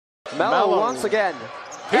Melo once again.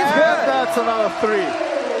 He's and good. That's another three.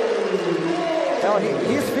 Well,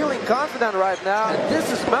 he's feeling confident right now. And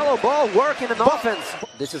this is LaMelo Ball working in offense.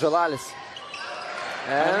 This is Jalalis.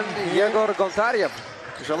 And Yegor Gontariev.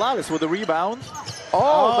 Jalalis with the rebound.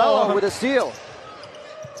 Oh, Melo with a steal.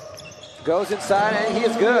 Goes inside and he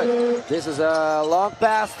is good. This is a long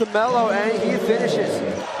pass to Melo and he finishes.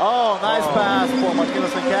 Oh, nice pass for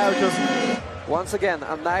Martynas Linkevičius. Once again,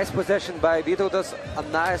 a nice possession by Vytautas, a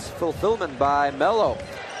nice fulfillment by Melo.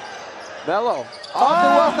 Melo off the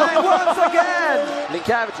wall line once again.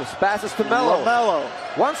 Linkevičius passes to Melo.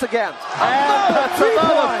 Once again. And that's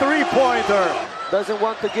another three-pointer. Doesn't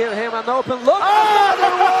want to give him an open look.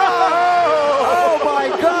 Oh my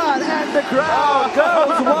God! And the crowd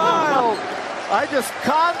goes wild. I just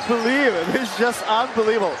can't believe it. It's just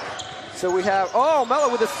unbelievable. So we have Melo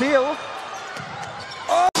with a steal.